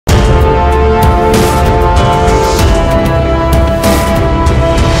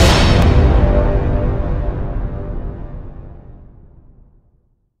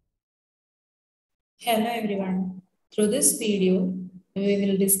Hello everyone. Through this video, we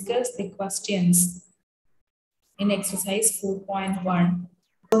will discuss the questions in exercise 4.1.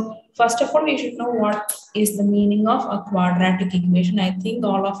 First of all, we should know what is the meaning of a quadratic equation. I think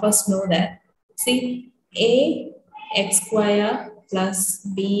all of us know that. See, ax square plus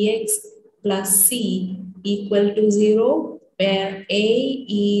bx plus c equal to 0, where a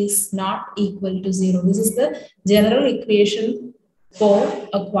is not equal to 0. This is the general equation for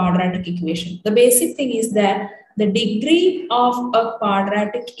a quadratic equation. The basic thing is that the degree of a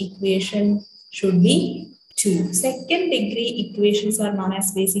quadratic equation should be 2. Second degree equations are known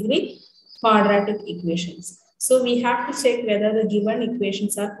as basically quadratic equations. So we have to check whether the given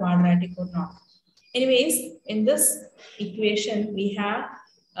equations are quadratic or not. Anyways, in this equation, we have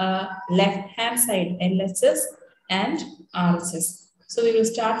a left-hand side LHS and RHS. So we will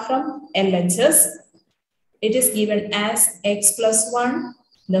start from LHS. It is given as x plus 1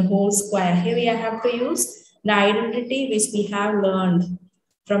 the whole square. Here we have to use the identity which we have learned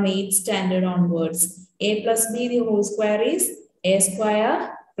from 8th standard onwards. A plus b the whole square is a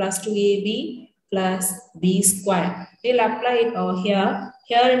square plus 2ab plus b square. We'll apply it over here.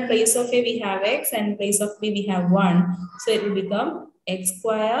 Here in place of a we have x and in place of b we have 1. So it will become x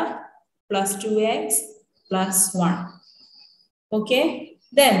square plus 2x plus 1. Okay.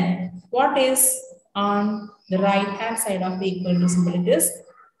 Then what is on the right hand side of the equal to symbol? It is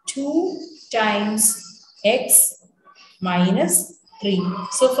 2 times x minus 3.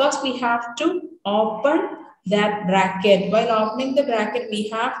 So first we have to open that bracket. While opening the bracket, we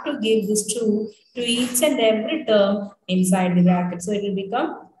have to give this 2 to each and every term inside the bracket. So it will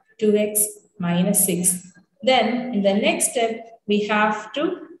become 2x minus 6. Then in the next step, we have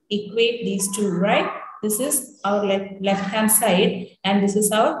to equate these two, right? This is our left hand side and this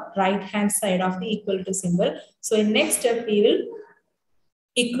is our right hand side of the equal to symbol. So in next step, we will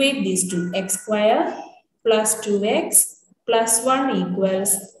equate these two. X square plus 2x plus 1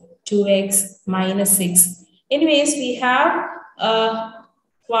 equals 2x minus 6. Anyways, we have a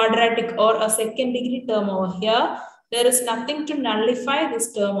quadratic or a second degree term over here. There is nothing to nullify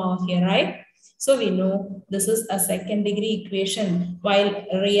this term over here, right? So we know this is a second degree equation. While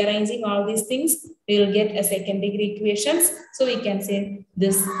rearranging all these things, we will get a second degree equations. So we can say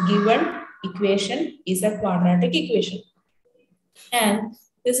this given equation is a quadratic equation. And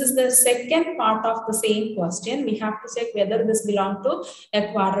this is the second part of the same question. We have to check whether this belongs to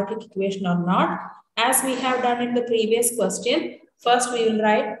a quadratic equation or not. As we have done in the previous question, first we will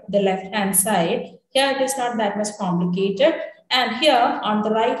write the left hand side. Here it is not that much complicated. And here on the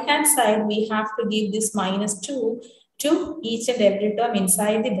right hand side, we have to give this minus 2 to each and every term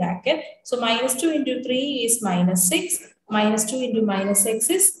inside the bracket. So minus 2 into 3 is minus 6. Minus 2 into minus 6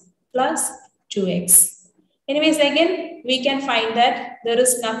 is plus 2x. Anyways, again, we can find that there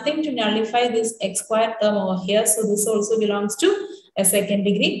is nothing to nullify this x square term over here. So this also belongs to a second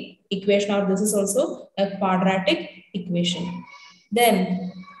degree equation, or this is also a quadratic equation.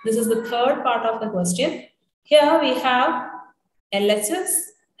 Then this is the third part of the question. Here we have LHS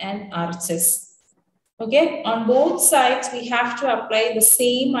and RHS. Okay, on both sides, we have to apply the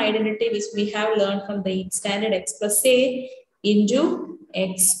same identity which we have learned from the 8th standard, x plus a into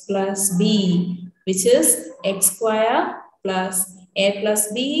x plus b, which is x square plus a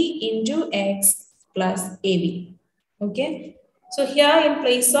plus b into x plus ab. Okay, so here in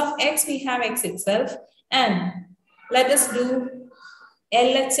place of x, we have x itself. And let us do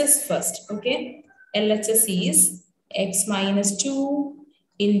LHS first. Okay, LHS is x minus 2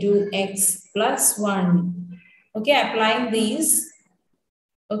 into x plus 1. Okay, applying these.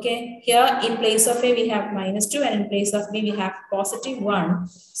 Okay, here in place of a we have minus 2 and in place of b we have positive 1.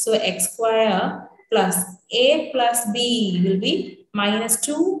 So x square plus a plus b will be minus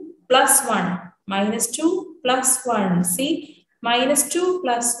 2 plus 1. Minus 2 plus 1. See, minus 2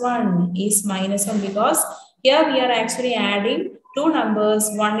 plus 1 is minus 1 because here we are actually adding two numbers.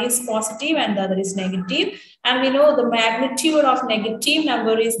 One is positive and the other is negative. And we know the magnitude of negative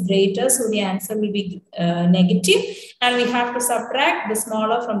number is greater. So the answer will be negative. And we have to subtract the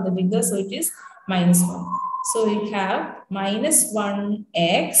smaller from the bigger. So it is minus 1. So we have minus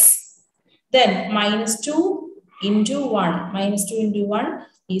 1x. Then minus 2 into 1. Minus 2 into 1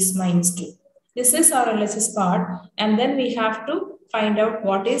 is minus 2. This is our LHS part. And then we have to find out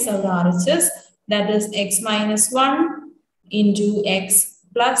what is our RHS. That is x minus 1 into x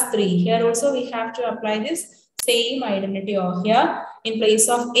plus 3. Here also we have to apply this same identity over here. In place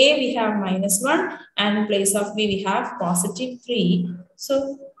of a we have minus 1 and in place of b we have positive 3.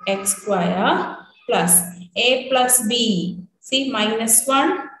 So x square plus a plus b. See, minus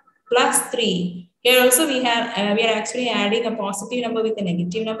 1 plus 3 Here also we are actually adding a positive number with a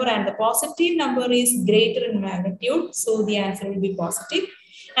negative number, and the positive number is greater in magnitude, so the answer will be positive.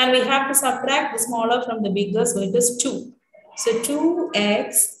 And we have to subtract the smaller from the bigger, so it is 2. So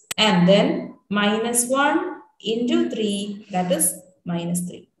 2x and then minus 1 into 3, that is minus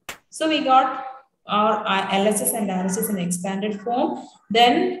 3. So we got our LHS and RHS in expanded form.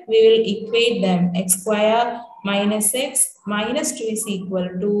 Then we will equate them. X square minus x minus 2 is equal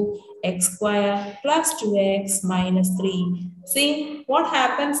to x square plus 2x minus 3. See, what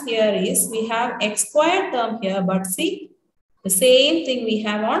happens here is we have x squared term here, but see, the same thing we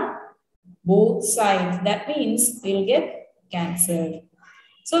have on both sides. That means we'll get cancelled.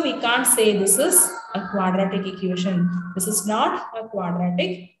 So we can't say this is a quadratic equation. This is not a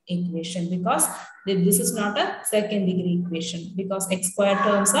quadratic equation because this is not a second degree equation because x squared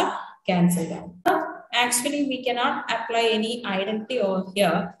terms are cancelled out. Actually, we cannot apply any identity over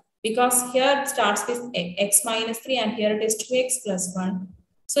here because here it starts with x minus 3 and here it is 2x plus 1.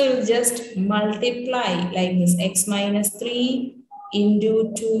 So you just multiply like this, x minus 3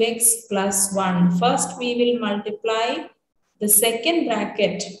 into 2x plus 1. First we will multiply the second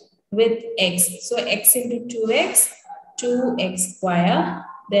bracket with x. So x into 2x, 2x square,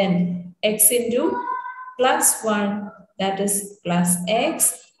 then x into plus 1, that is plus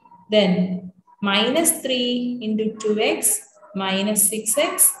x, then minus 3 into 2x, minus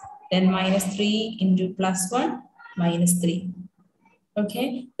 6x, then minus 3 into plus 1, minus 3.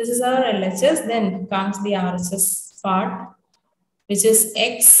 Okay, this is our LHS. Then comes the RHS part, which is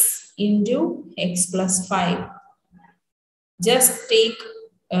x into x plus 5. Just take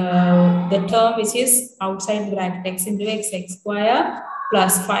the term which is outside the bracket, x into x, x square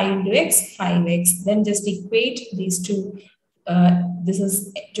plus 5 into x, 5x. Then just equate these two. This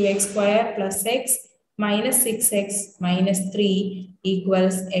is 2x square plus x minus 6x minus 3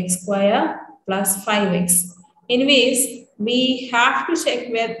 equals x square plus 5x. Anyways, we have to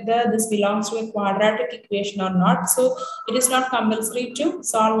check whether this belongs to a quadratic equation or not. So it is not compulsory to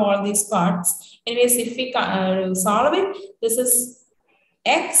solve all these parts. Anyways, if we solve it, this is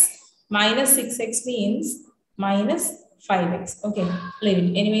x minus 6x means minus 5x. Okay, leave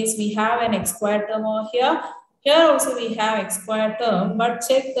it. Anyways, we have an x squared term over here. Here also we have x squared term, but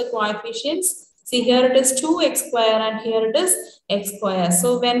check the coefficients. See, here it is 2x square and here it is x square.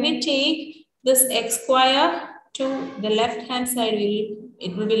 So when we take this x square to the left hand side,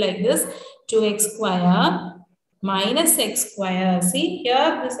 it will be like this, 2x square minus x square. See,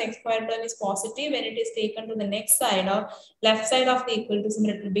 here this x square term is positive. When it is taken to the next side or left side of the equal to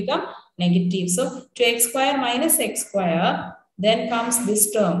symbol, it will become negative. So 2x square minus x square, then comes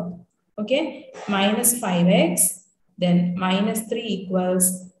this term. Okay, minus 5x, then minus 3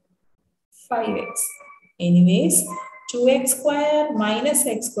 equals 5x. Anyways, 2x square minus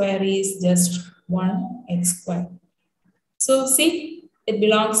x square is just 1x square. So see, it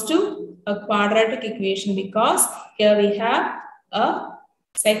belongs to a quadratic equation because here we have a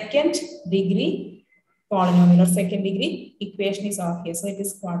second degree polynomial or second degree equation is off here. So it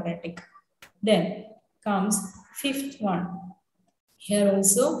is quadratic. Then comes fifth one. Here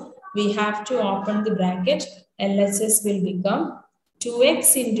also we have to open the bracket. LHS will become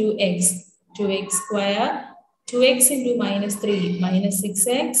 2x into x, 2x square, 2x into minus 3, minus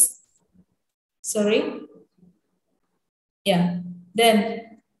 6x. Sorry. Yeah.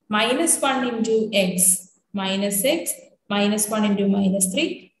 Then minus 1 into x, minus x, minus 1 into minus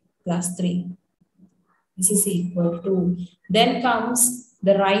 3, plus 3. This is equal to. Then comes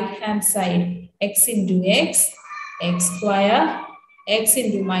the right hand side, x into x, x square, x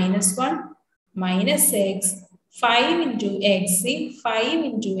into minus 1, minus x, 5 into x, see, 5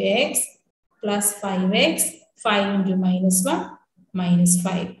 into x, plus 5x, 5 into minus 1, minus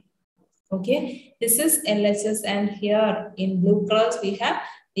 5. Okay, this is LHS and here in blue colors we have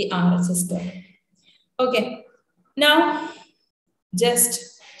the RHS term. Okay, now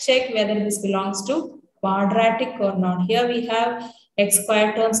just check whether this belongs to quadratic or not. Here we have x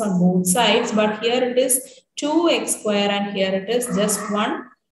square terms on both sides, but here it is 2x square and here it is just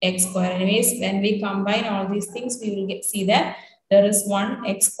 1x square. Anyways, when we combine all these things, we will see that there is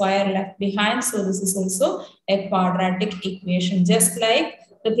 1x square left behind. So this is also a quadratic equation. Just like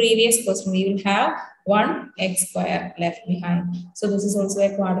the previous question, we will have 1x square left behind. So this is also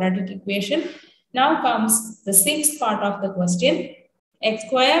a quadratic equation. Now comes the sixth part of the question. X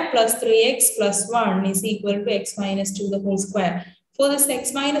square plus 3x plus 1 is equal to x minus 2 the whole square. For this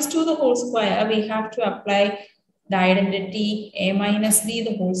x minus 2 the whole square, we have to apply the identity a minus b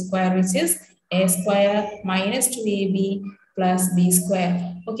the whole square, which is a square minus 2ab plus b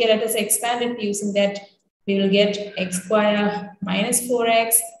square. Okay, let us expand it using that. We will get x square minus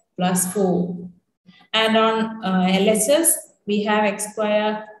 4x plus 4. And on LHS, we have x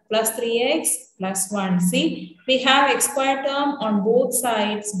square plus 3x plus 1. See, we have x square term on both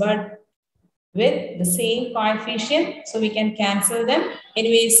sides, but with the same coefficient, so we can cancel them.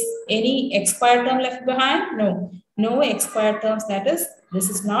 Anyways, any x square term left behind? No. No x square terms, that is, this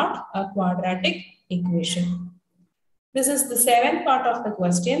is not a quadratic equation. This is the seventh part of the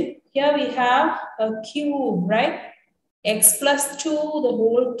question. Here we have a cube, right? X plus 2, the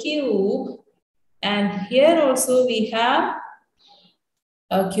whole cube. And here also we have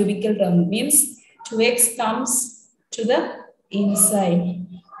a cubical term, means 2x comes to the inside.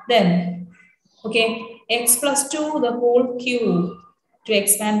 Then, okay, x plus 2, the whole cube. To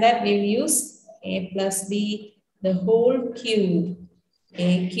expand that, we will use a plus b, the whole cube.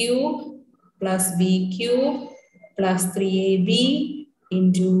 A cube plus b cube plus 3ab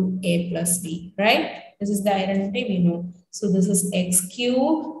into a plus b, right? This is the identity we know. So this is x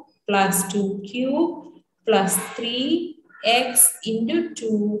cube plus 2 cube plus 3x into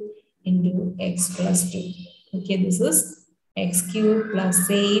 2 into x plus 2. Okay, this is x cube plus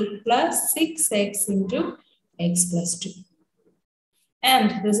 8 plus 6x into x plus 2.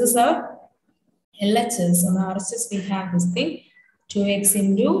 And this is our LHS. On RHS, we have this thing 2x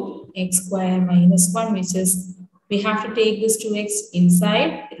into x square minus 1, which is, we have to take this 2x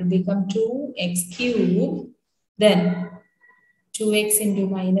inside. It will become 2x cube. Then 2x into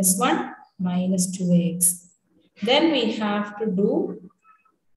minus 1 minus 2x. Then we have to do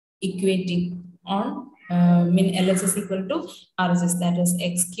equating on LHS equal to RHS, that is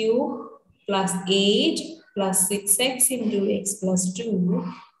x cube plus 8 plus 6x into x plus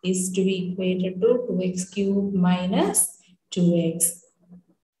 2 is to be equated to 2x cube minus 2x.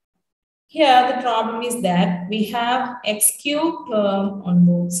 Here the problem is that we have x cube term on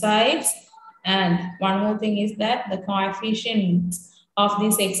both sides, and one more thing is that the coefficients of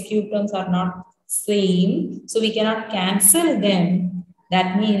these x cube terms are not same, so we cannot cancel them.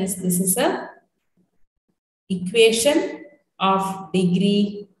 That means this is a equation of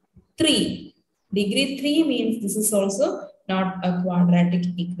degree 3. Degree 3 means this is also not a quadratic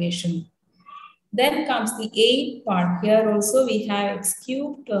equation. Then comes the 8th part. Here also we have x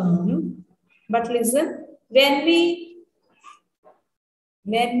cube term. But listen, when we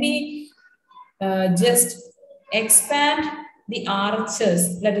just expand the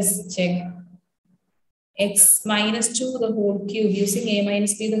RHS, let us check. X minus 2 the whole cube using a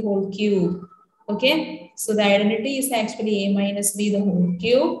minus b the whole cube. Okay, so the identity is actually a minus b the whole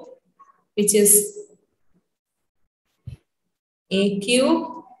cube, which is a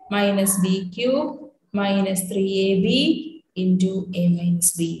cube minus b cube minus 3ab into a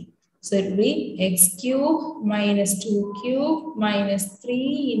minus b. So it will be x cube minus 2 cube minus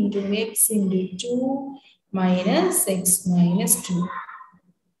 3 into x into 2 minus x minus 2.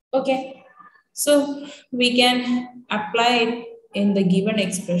 Okay, so we can apply it in the given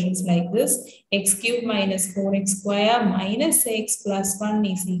expressions like this. X cube minus 4x square minus x plus 1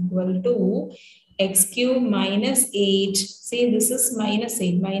 is equal to x cube minus 8. See, this is minus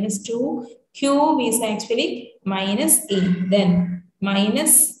 8. Minus 2 cube is actually minus 8. Then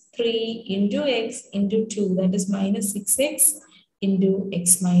minus 3 into x into 2. That is minus 6x into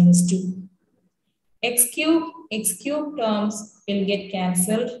x minus 2. X cube terms will get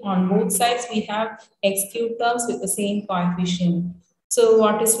cancelled. On both sides, we have x cube terms with the same coefficient. So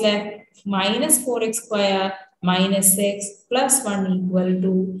what is left? Minus 4x square minus x plus 1 equal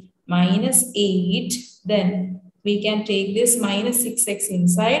to minus 8. Then we can take this minus 6x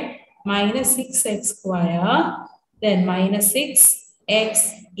inside. Minus 6x square. Then minus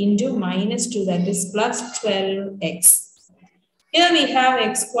 6x into minus 2. That is plus 12x. Here we have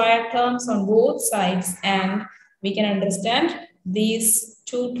x square terms on both sides, and we can understand these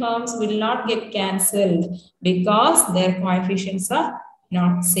two terms will not get cancelled because their coefficients are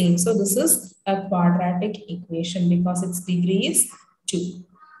not same. So this is a quadratic equation because its degree is 2.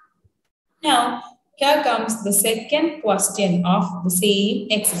 Now, here comes the second question of the same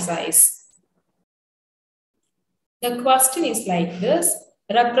exercise. The question is like this.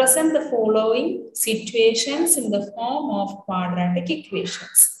 Represent the following situations in the form of quadratic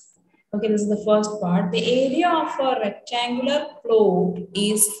equations. Okay, this is the first part. The area of a rectangular plot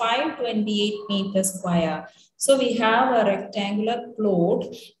is 528 meters square. So we have a rectangular plot.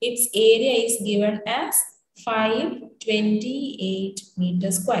 Its area is given as 528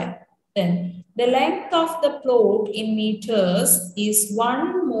 meters square. Then the length of the plot in meters is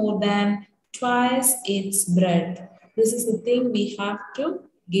 1 more than twice its breadth. This is the thing we have to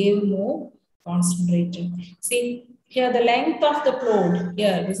give more concentrated. See, here the length of the plot.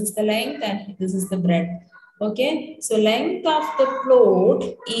 Here, this is the length and this is the breadth. Okay, so length of the plot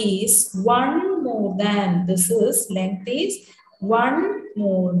is 1 1 more than, this is length is 1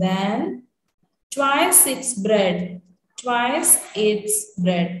 more than twice its breadth. Twice its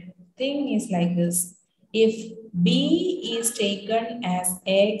breadth. Thing is like this. If B is taken as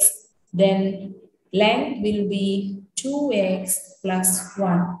X, then length will be 2X plus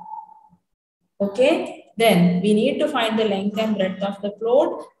 1. Okay, then we need to find the length and breadth of the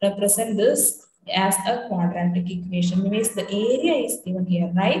plot. Represent this as a quadratic equation. Means the area is given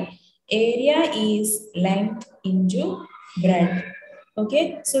here, right? Area is length into breadth.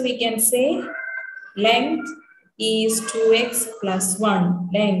 Okay, so we can say length is 2x plus 1.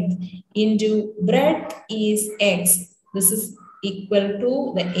 Length into breadth is x. This is equal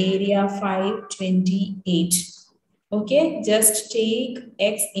to the area 528. Okay, just take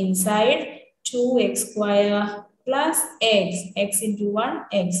x inside 2x square plus x into 1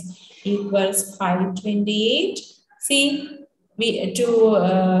 x equals 528. See, we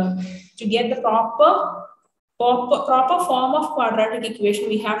to get the proper form of quadratic equation,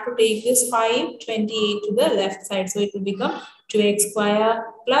 we have to take this 528 to the left side. So it will become 2x square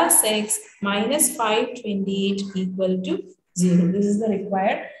plus x minus 528 equal to 0. This is the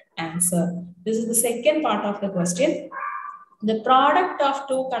required answer. This is the second part of the question. The product of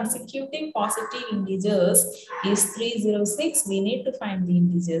two consecutive positive integers is 306. We need to find the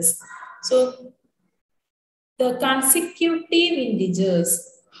integers. So the consecutive integers,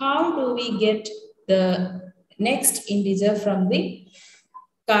 how do we get the next integer from the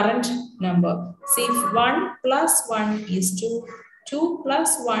current number? See, if 1 plus 1 is 2, 2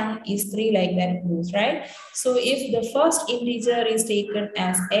 plus 1 is 3, like that goes, right? So if the first integer is taken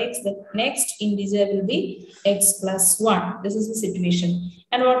as x, the next integer will be x plus 1. This is the situation.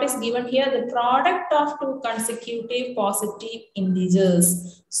 And what is given here? The product of two consecutive positive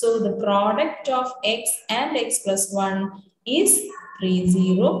integers. So the product of x and x plus 1 is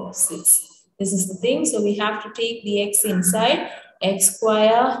 306. This is the thing. So we have to take the x inside. X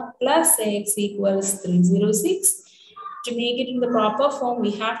square plus x equals 306. To make it in the proper form,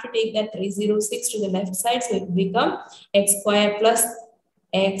 we have to take that 306 to the left side. So it will become x square plus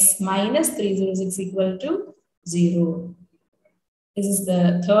x minus 306 equal to 0. This is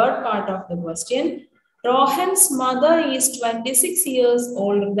the third part of the question. Rohan's mother is 26 years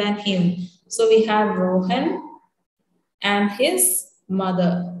older than him. So we have Rohan and his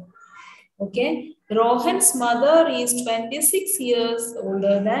mother. Okay. Rohan's mother is 26 years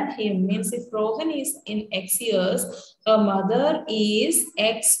older than him. Means if Rohan is in x years, her mother is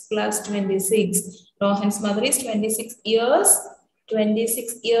x plus 26. Rohan's mother is 26 years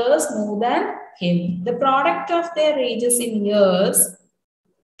more than him. The product of their ages in years,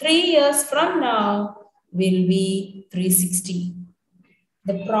 3 years from now will be 360.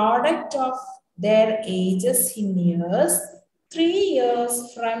 The product of their ages in years, 3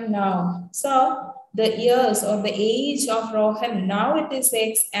 years from now. So the years or the age of Rohan, now it is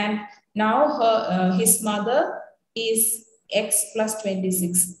x, and now his mother is x plus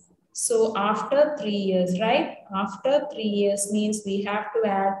 26. So after 3 years, right? After 3 years means we have to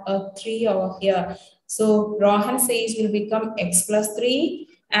add a 3 over here. So Rohan's age will become x plus 3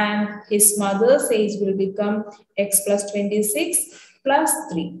 and his mother's age will become x plus 26 plus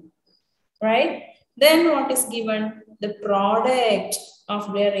 3, right? Then what is given? The product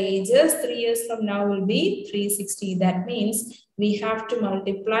of their ages 3 years from now will be 360. That means we have to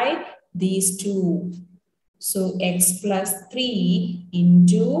multiply these two. So x plus 3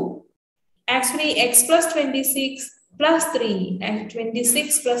 into, actually x plus 26 plus 3, and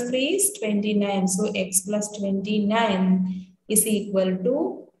 26 plus 3 is 29. So x plus 29 is equal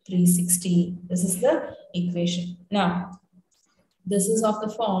to 360. This is the equation. Now, this is of the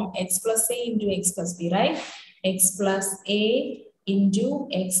form x plus a into x plus b, right? X plus a into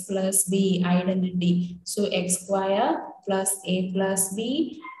x plus b, identity. So x square plus a plus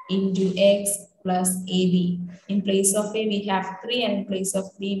b into x plus ab. In place of a, we have 3, and in place of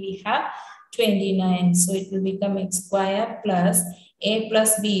b, we have 29. So it will become x square plus a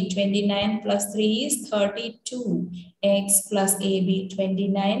plus b. 29 plus 3 is 32. X plus ab,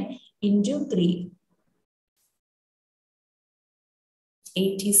 29 into 3.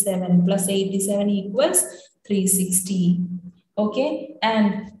 87 plus 87 equals 360. Okay,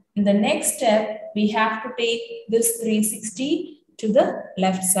 and in the next step, we have to take this 360 to the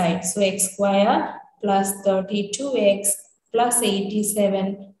left side. So x square plus 32x plus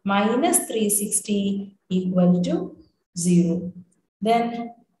 87 minus 360 equal to 0.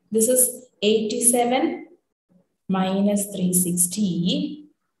 Then this is 87 minus 360.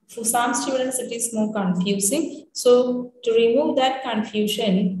 For some students, it is more confusing. So to remove that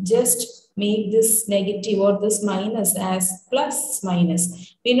confusion, just make this negative or this minus as plus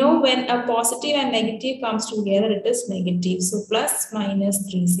minus. We know when a positive and negative comes together, it is negative. So plus minus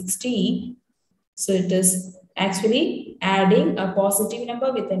 360. So it is actually adding a positive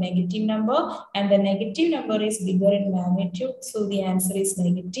number with a negative number, and the negative number is bigger in magnitude. So the answer is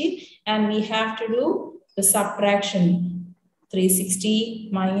negative, and we have to do the subtraction. 360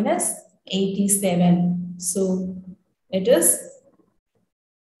 minus 87. So it is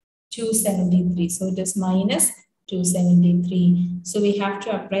 273. So it is minus 273. So we have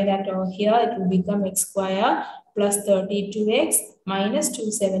to apply that over here. It will become x square plus 32x minus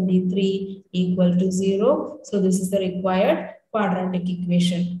 273 equal to 0. So this is the required quadratic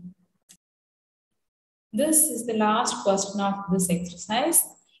equation. This is the last question of this exercise.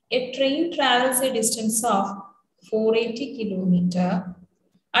 A train travels a distance of 480 km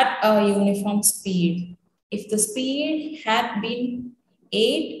at a uniform speed. If the speed had been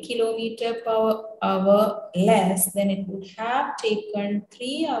 8 km/h less, then it would have taken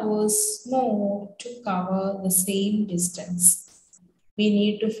 3 hours more to cover the same distance. We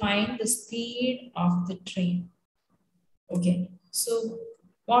need to find the speed of the train. Okay, so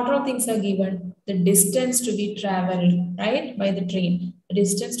what all things are given? The distance to be traveled, right, by the train. The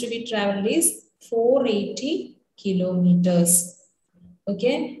distance to be traveled is 480 kilometers.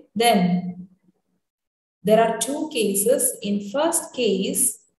 Okay, then there are two cases. In first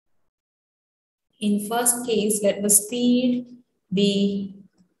case, let the speed be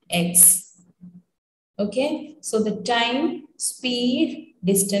x. Okay, so the time, speed,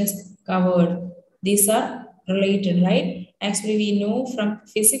 distance covered, these are related, right? Actually, we know from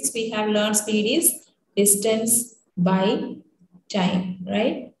physics we have learned speed is distance by time,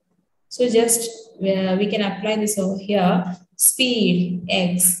 right? So just we can apply this over here. Speed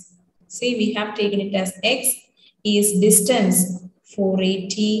x. See, we have taken it as x is distance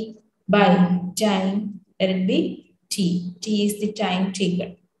 480 by time. Let it be t. T is the time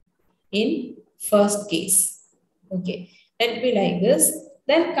taken in first case. Okay, let it be like this.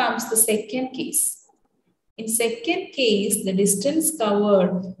 Then comes the second case. In second case, the distance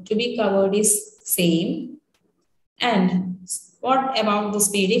covered to be covered is same. And what about the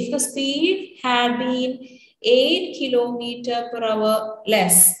speed? If the speed had been 8 km/h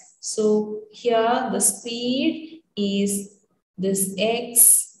less, so here the speed is this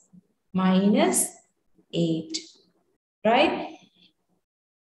x minus 8, right?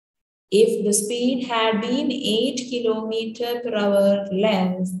 If the speed had been 8 km/h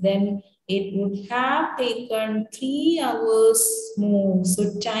less, then it would have taken 3 hours more.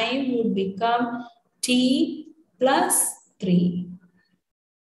 So time would become t plus 3,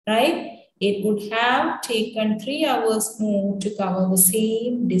 right? It would have taken 3 hours more to cover the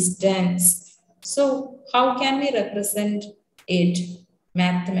same distance. So how can we represent it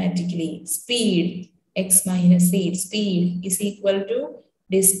mathematically? Speed, x minus 8, speed is equal to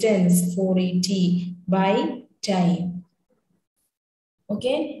distance 480 by time.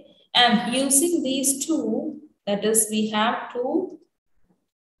 Okay, and using these two, that is, we have two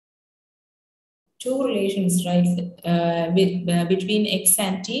relations, right, between x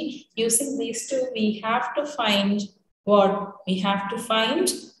and t. Using these two, we have to find what? We have to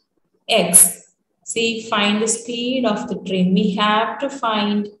find x. See, find the speed of the train. We have to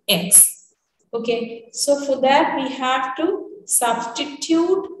find x. Okay, so for that, we have to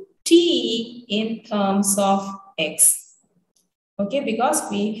substitute t in terms of x. Okay, because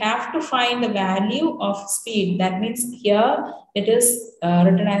we have to find the value of speed. That means here it is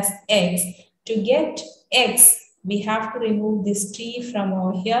written as x. To get x, we have to remove this t from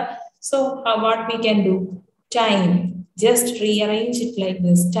over here. So what we can do? Time. Just rearrange it like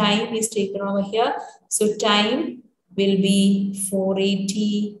this. Time is taken over here. So time will be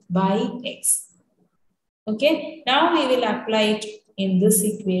 480 by x. Okay, now we will apply it in this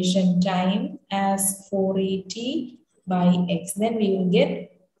equation, time as 480 by x. Then we will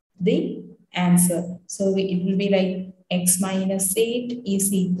get the answer. So it will be like x minus 8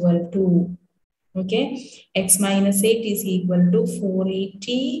 is equal to, okay, x minus 8 is equal to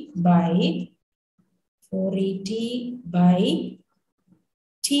 480 by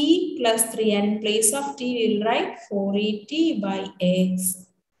t plus 3, and in place of t we will write 480 by x.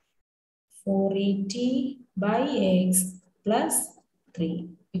 480 by x plus 3,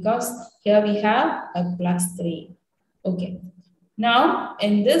 because here we have a plus 3. Okay. Now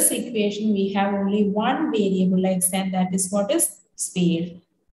in this equation we have only one variable x, and that is what is speed.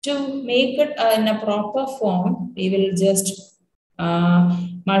 To make it in a proper form, we will just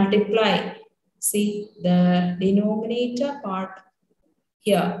multiply, see, the denominator part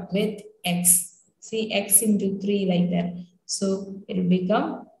here with x. See, x into 3 like that. So it will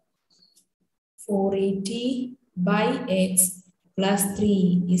become 480 by x plus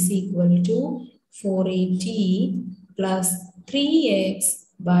 3 is equal to 480 plus 3x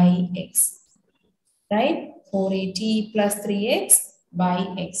by x. Right? 480 plus 3x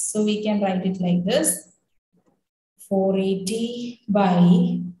by x. So we can write it like this. 480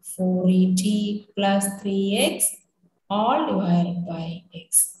 by 480 plus 3x all divided by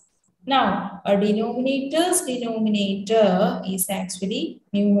x. Now, a denominator's denominator is actually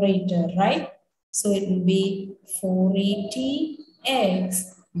numerator, right? So it will be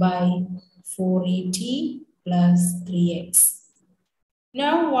 480x by 480 plus 3x.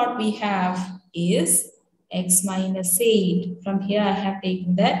 Now what we have is x minus 8. From here I have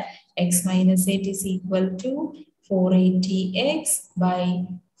taken that x minus 8 is equal to 480x by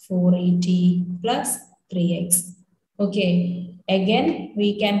 480 plus 3x. Okay, again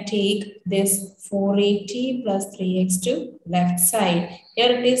we can take this 480 plus 3x to left side.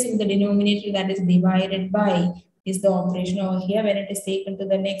 Here it is in the denominator, that is divided by is the operation over here. When it is taken to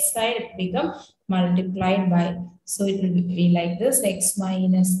the next side, it becomes multiplied by. So it will be like this, x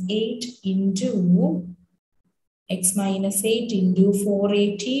minus 8 into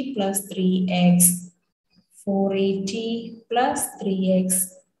 480 plus 3x. 480 plus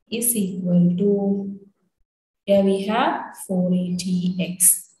 3x is equal to, here we have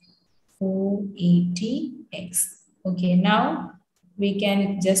 480x. 480x. Okay, now we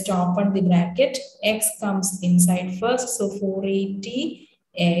can just open the bracket. X comes inside first. So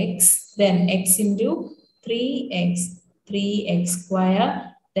 480x, then x into 3x, 3x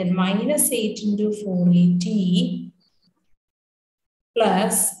square, then minus 8 into 480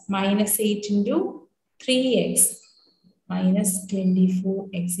 plus minus 8 into 3x minus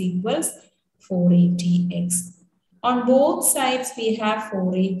 24x equals 480x. On both sides we have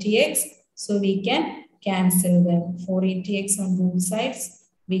 480x, so we can cancel them. 480x on both sides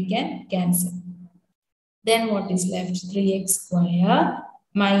we can cancel. Then what is left? 3x square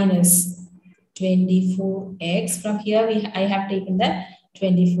minus 24x. From here I have taken that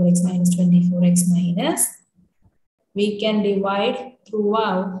 24x minus 24x minus. We can divide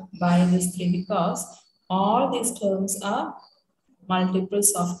throughout by this 3 because all these terms are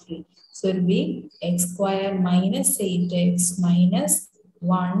multiples of 3. So it will be x square minus 8x minus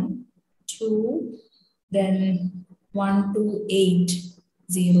 1, 2, then 1, 2, 8,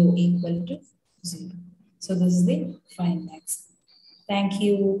 0 equal to 0. So this is the final answer. Thank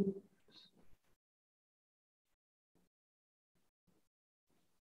you.